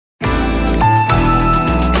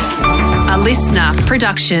listener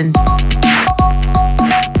production.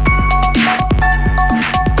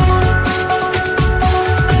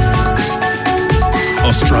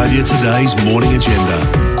 Australia Today's Morning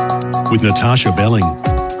Agenda with Natasha Belling.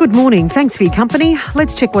 Good morning. Thanks for your company.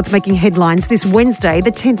 Let's check what's making headlines this Wednesday,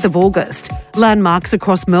 the 10th of August. Landmarks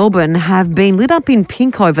across Melbourne have been lit up in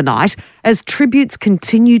pink overnight as tributes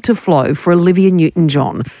continue to flow for Olivia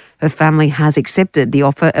Newton-John. Her family has accepted the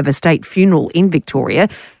offer of a state funeral in Victoria.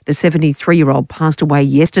 The 73-year-old passed away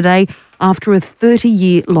yesterday after a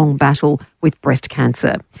 30-year-long battle with breast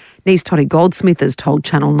cancer. Niece Toddy Goldsmith has told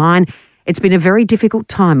Channel 9 it's been a very difficult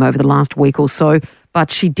time over the last week or so,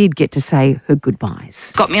 but she did get to say her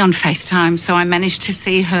goodbyes. Got me on FaceTime, so I managed to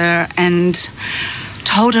see her and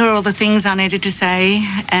told her all the things I needed to say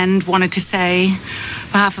and wanted to say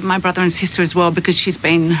on behalf of my brother and sister as well, because she's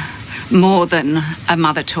been more than a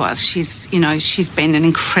mother to us. She's been an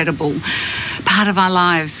incredible part of our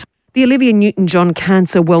lives. The Olivia Newton-John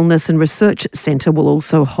Cancer Wellness and Research Centre will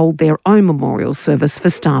also hold their own memorial service for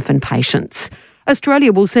staff and patients.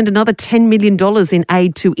 Australia will send another $10 million in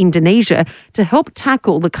aid to Indonesia to help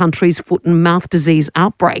tackle the country's foot and mouth disease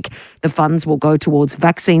outbreak. The funds will go towards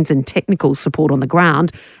vaccines and technical support on the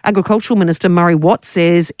ground. Agricultural Minister Murray Watt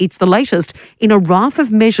says it's the latest in a raft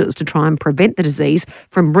of measures to try and prevent the disease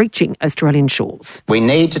from reaching Australian shores. We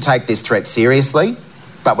need to take this threat seriously,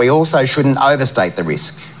 but we also shouldn't overstate the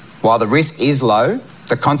risk. While the risk is low,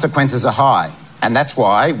 the consequences are high. And that's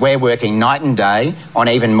why we're working night and day on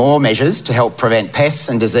even more measures to help prevent pests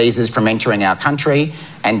and diseases from entering our country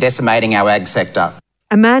and decimating our ag sector.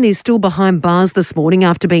 A man is still behind bars this morning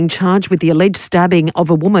after being charged with the alleged stabbing of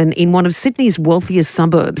a woman in one of Sydney's wealthiest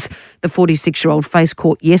suburbs. The 46-year-old faced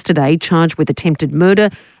court yesterday charged with attempted murder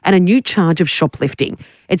and a new charge of shoplifting.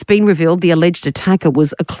 It's been revealed the alleged attacker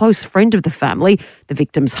was a close friend of the family, the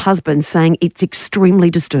victim's husband saying it's extremely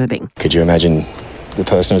disturbing. Could you imagine the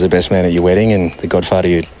person who's the best man at your wedding and the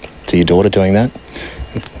godfather to your daughter doing that?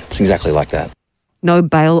 It's exactly like that. No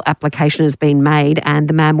bail application has been made and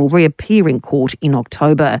the man will reappear in court in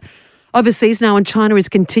October. Overseas now, and China is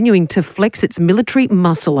continuing to flex its military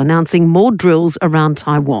muscle, announcing more drills around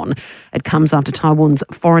Taiwan. It comes after Taiwan's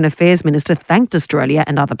Foreign Affairs Minister thanked Australia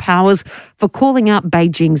and other powers for calling out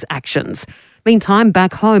Beijing's actions. Meantime,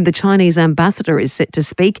 back home, the Chinese ambassador is set to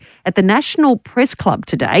speak at the National Press Club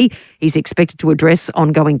today. He's expected to address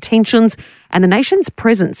ongoing tensions and the nation's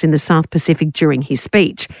presence in the South Pacific during his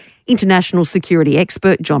speech. International security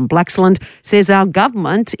expert John Blaxland says our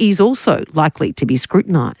government is also likely to be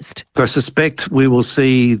scrutinised. I suspect we will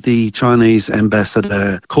see the Chinese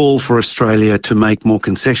ambassador call for Australia to make more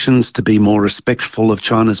concessions, to be more respectful of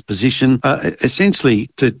China's position, essentially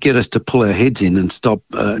to get us to pull our heads in and stop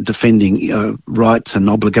defending rights and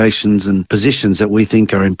obligations and positions that we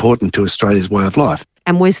think are important to Australia's way of life.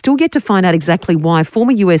 And we're still yet to find out exactly why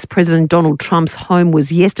former US President Donald Trump's home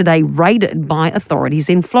was yesterday raided by authorities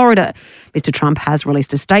in Florida. Mr. Trump has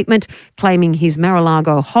released a statement claiming his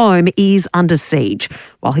Mar-a-Lago home is under siege,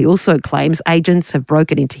 while he also claims agents have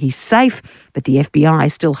broken into his safe, but the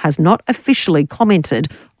FBI still has not officially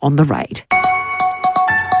commented on the raid.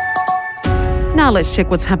 Now let's check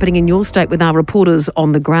what's happening in your state with our reporters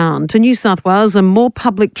on the ground. To New South Wales, and more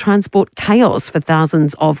public transport chaos for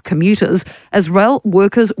thousands of commuters as rail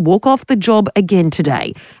workers walk off the job again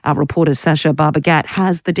today. Our reporter Sasha Barbagat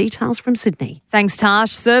has the details from Sydney. Thanks,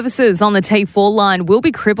 Tash. Services on the T4 line will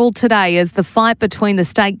be crippled today as the fight between the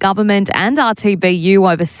state government and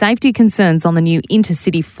RTBU over safety concerns on the new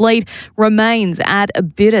intercity fleet remains at a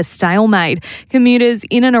bitter stalemate. Commuters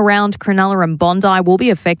in and around Cronulla and Bondi will be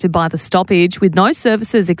affected by the stoppage, with no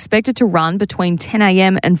services expected to run between 10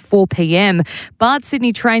 a.m. and 4 p.m. But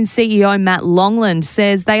Sydney Trains CEO Matt Longland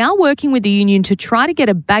says they are working with the union to try to get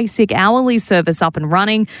a basic hourly service up and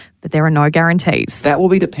running, but there are no guarantees. That will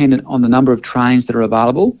be dependent on the number of trains that are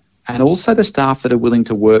available and also the staff that are willing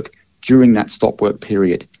to work during that stop work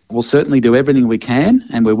period. We'll certainly do everything we can,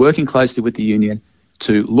 and we're working closely with the union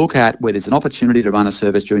to look at where there's an opportunity to run a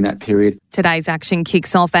service during that period. Today's action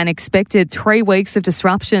kicks off an expected 3 weeks of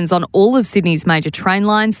disruptions on all of Sydney's major train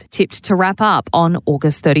lines, tipped to wrap up on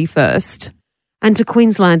August 31st. And to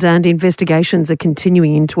Queensland, and investigations are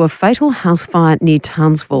continuing into a fatal house fire near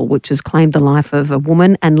Townsville, which has claimed the life of a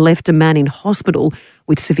woman and left a man in hospital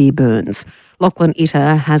with severe burns. Lachlan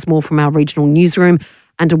Itter has more from our regional newsroom.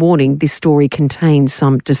 And a warning, this story contains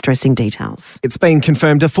some distressing details. It's been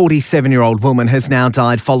confirmed a 47-year-old woman has now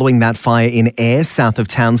died following that fire in Ayr, south of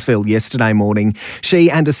Townsville, yesterday morning.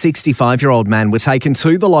 She and a 65-year-old man were taken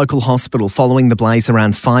to the local hospital following the blaze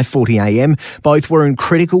around 5:40am. Both were in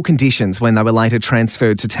critical conditions when they were later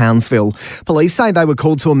transferred to Townsville. Police say they were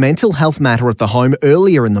called to a mental health matter at the home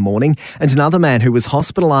earlier in the morning, and another man who was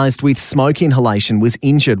hospitalised with smoke inhalation was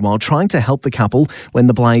injured while trying to help the couple when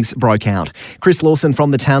the blaze broke out. Chris Lawson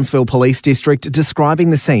from the Townsville Police District describing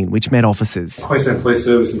the scene, which met officers. Queensland Police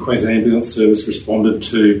Service and Queensland Ambulance Service responded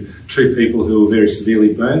to two people who were very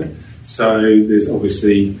severely burned. So there's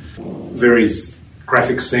obviously very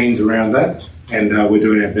graphic scenes around that, and we're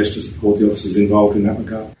doing our best to support the officers involved in that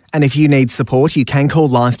regard. And if you need support, you can call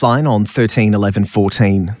Lifeline on 13 11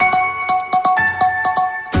 14.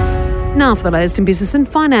 Now for the latest in business and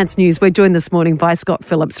finance news, we're joined this morning by Scott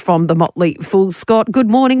Phillips from the Motley Fool. Scott, good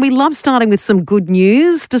morning. We love starting with some good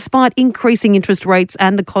news. Despite increasing interest rates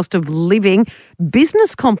and the cost of living,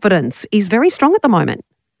 business confidence is very strong at the moment.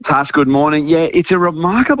 Tash, good morning. Yeah, it's a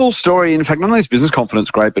remarkable story. In fact, not only is business confidence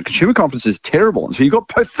great, but consumer confidence is terrible. And so you've got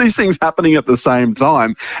both these things happening at the same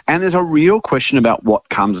time. And there's a real question about what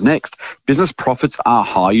comes next. Business profits are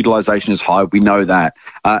high. Utilisation is high. We know that.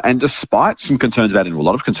 And despite some concerns about it, a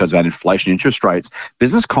lot of concerns about inflation, interest rates,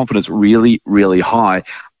 business confidence really, really high.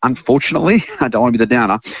 Unfortunately, I don't want to be the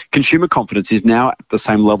downer, consumer confidence is now at the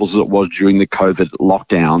same levels as it was during the COVID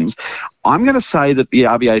lockdowns. I'm going to say that the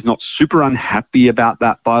RBA is not super unhappy about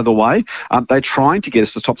that, by the way. They're trying to get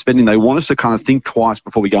us to stop spending. They want us to kind of think twice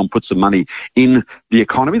before we go and put some money in the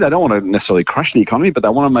economy. They don't want to necessarily crash the economy, but they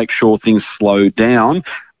want to make sure things slow down.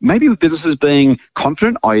 Maybe with businesses being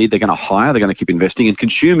confident, i.e. they're going to hire, they're going to keep investing, and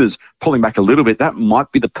consumers pulling back a little bit, that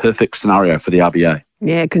might be the perfect scenario for the RBA.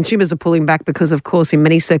 Yeah, consumers are pulling back because, of course, in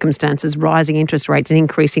many circumstances, rising interest rates and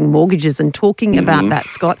increasing mortgages. And talking about that,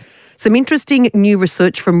 Scott, some interesting new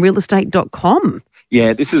research from realestate.com.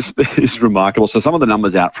 Yeah, this is remarkable. So some of the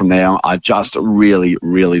numbers out from there are just really,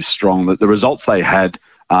 really strong. The results they had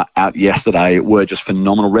out yesterday were just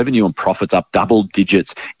phenomenal. Revenue and profits up double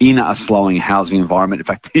digits in a slowing housing environment. In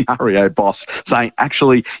fact, the REA boss saying,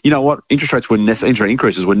 actually, you know what, interest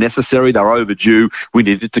increases were necessary. They were overdue. We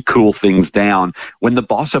needed to cool things down. When the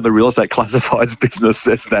boss of the real estate classifieds business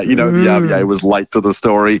says that, the RBA was late to the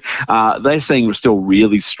story. They're seeing still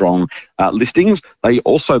really strong listings. They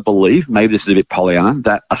also believe, maybe this is a bit Pollyanna,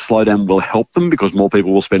 that a slowdown will help them because more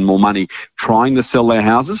people will spend more money trying to sell their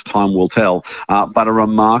houses. Time will tell. But a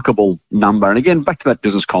remarkable number. And again, back to that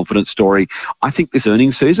business confidence story, I think this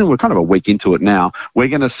earnings season, we're kind of a week into it now, we're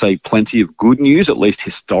going to see plenty of good news, at least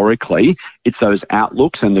historically. It's those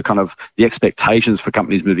outlooks and the expectations for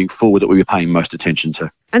companies moving forward that we're paying most attention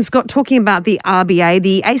to. And Scott, talking about the RBA,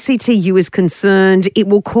 the ACTU is concerned it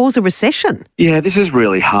will cause a recession. Yeah, this is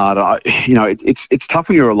really hard. It's tough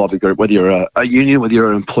when you're a lobby group, whether you're a union, whether you're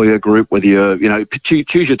an employer group, whether you're,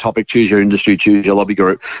 choose your topic, choose your industry, choose your lobby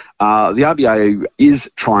group. The RBA is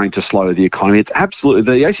trying to slow the economy. It's absolutely,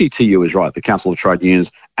 the ACTU is right, the Council of Trade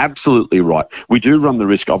Unions, absolutely right. We do run the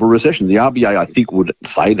risk of a recession. The RBA, I think, would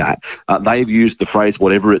say that. They've used the phrase,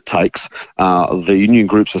 whatever it takes. The union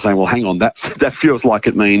groups are saying, well, hang on, that feels like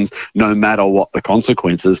it means no matter what the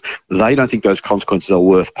consequences. They don't think those consequences are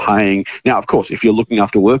worth paying. Now, of course, if you're looking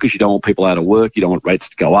after workers, you don't want people out of work, you don't want rates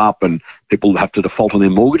to go up and people have to default on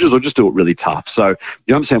their mortgages or just do it really tough. So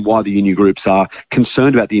you understand why the union groups are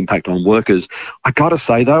concerned about the impact on workers. I got to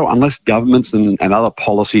say, though, unless governments and other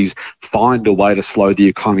policies find a way to slow the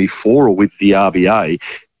economy for or with the RBA,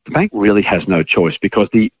 the bank really has no choice because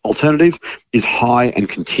the alternative is high and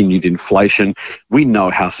continued inflation. We know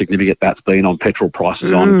how significant that's been on petrol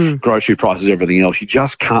prices, on grocery prices, everything else. You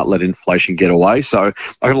just can't let inflation get away. So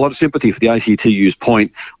I got a lot of sympathy for the ACTU's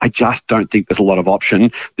point. I just don't think there's a lot of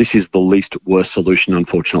option. This is the least worst solution,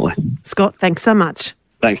 unfortunately. Scott, thanks so much.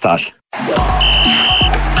 Thanks, Tash.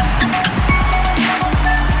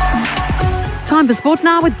 Time for sport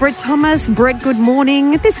now with Brett Thomas. Brett, good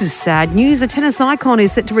morning. This is sad news. A tennis icon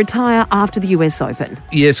is set to retire after the US Open.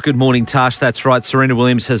 Yes, good morning, Tash. That's right. Serena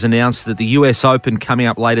Williams has announced that the US Open coming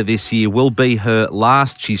up later this year will be her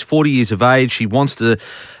last. She's 40 years of age. She wants to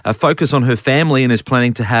focus on her family and is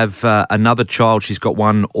planning to have another child. She's got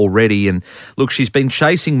one already. And look, she's been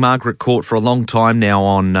chasing Margaret Court for a long time now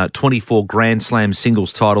on 24 Grand Slam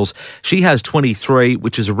singles titles. She has 23,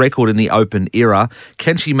 which is a record in the Open era.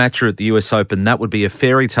 Can she match her at the US Open? that would be a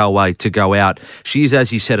fairy tale way to go out. She is,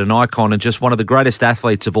 as you said, an icon and just one of the greatest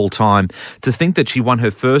athletes of all time. To think that she won her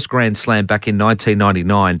first Grand Slam back in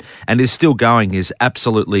 1999 and is still going is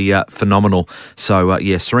absolutely phenomenal. So,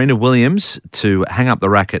 Serena Williams to hang up the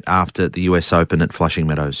racket after the US Open at Flushing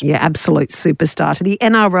Meadows. Yeah, absolute superstar. To the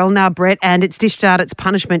NRL now, Brett, and it's dished out its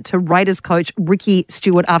punishment to Raiders coach Ricky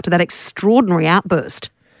Stewart after that extraordinary outburst.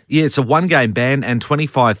 Yeah, it's a one-game ban and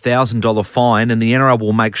 $25,000 fine, and the NRL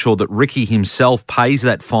will make sure that Ricky himself pays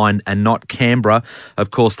that fine and not Canberra.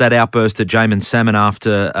 Of course, that outburst at Jamin Salmon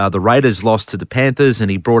after the Raiders lost to the Panthers,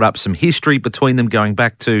 and he brought up some history between them going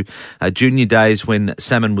back to junior days when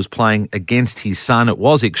Salmon was playing against his son. It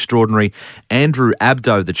was extraordinary. Andrew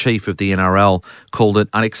Abdo, the chief of the NRL, called it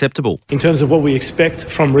unacceptable. In terms of what we expect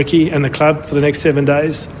from Ricky and the club for the next 7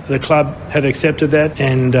 days, the club have accepted that,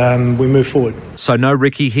 and we move forward. So no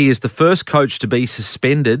Ricky. He is the first coach to be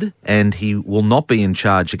suspended, and he will not be in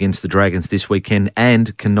charge against the Dragons this weekend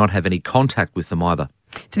and cannot have any contact with them either.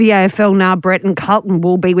 To the AFL now, Brett, and Carlton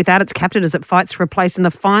will be without its captain as it fights for a place in the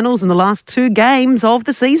finals in the last 2 games of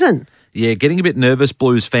the season. Yeah, getting a bit nervous,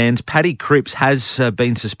 Blues fans. Paddy Cripps has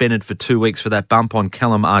been suspended for 2 weeks for that bump on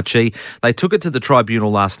Callum Archie. They took it to the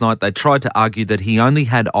tribunal last night. They tried to argue that he only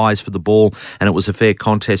had eyes for the ball and it was a fair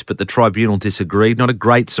contest, but the tribunal disagreed. Not a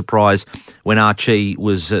great surprise when Archie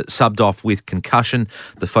was subbed off with concussion.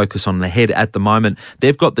 The focus on the head at the moment.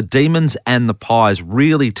 They've got the Demons and the Pies.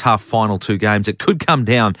 Really tough final 2 games. It could come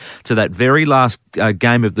down to that very last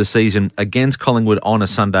game of the season against Collingwood on a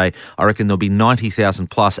Sunday. I reckon there'll be 90,000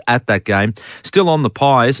 plus at that game. Still on the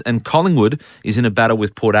Pies, and Collingwood is in a battle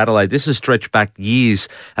with Port Adelaide. This has stretched back years.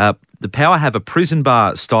 The Power have a prison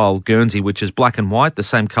bar style Guernsey, which is black and white, the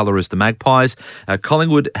same colour as the Magpies.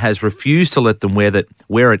 Collingwood has refused to let them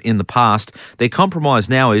wear it in the past. Their compromise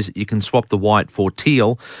now is you can swap the white for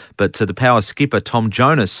teal, but the Power skipper Tom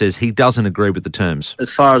Jonas says he doesn't agree with the terms. As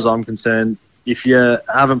far as I'm concerned, if you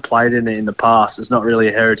haven't played in it in the past, it's not really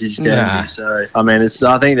a heritage Guernsey. Nah. So, I mean,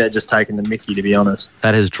 I think they're just taking the mickey, to be honest.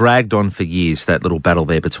 That has dragged on for years, that little battle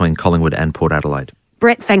there between Collingwood and Port Adelaide.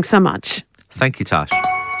 Brett, thanks so much. Thank you, Tash.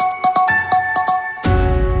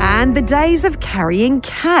 And the days of carrying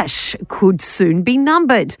cash could soon be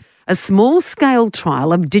numbered. A small-scale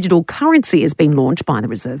trial of digital currency has been launched by the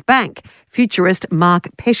Reserve Bank. Futurist Mark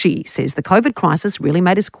Pesce says the COVID crisis really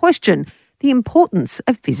made us question the importance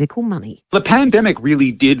of physical money. The pandemic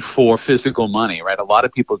really did for physical money, right? A lot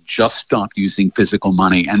of people just stopped using physical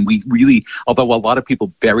money. And we really, although a lot of people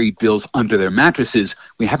buried bills under their mattresses,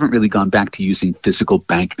 we haven't really gone back to using physical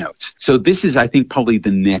banknotes. So this is, I think, probably the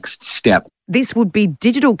next step. This would be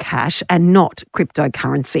digital cash and not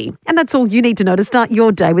cryptocurrency. And that's all you need to know to start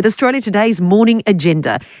your day with Australia Today's Morning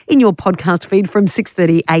Agenda in your podcast feed from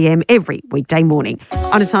 6:30 a.m. every weekday morning.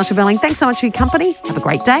 I'm Natasha Belling. Thanks so much for your company. Have a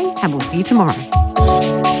great day and we'll see you tomorrow.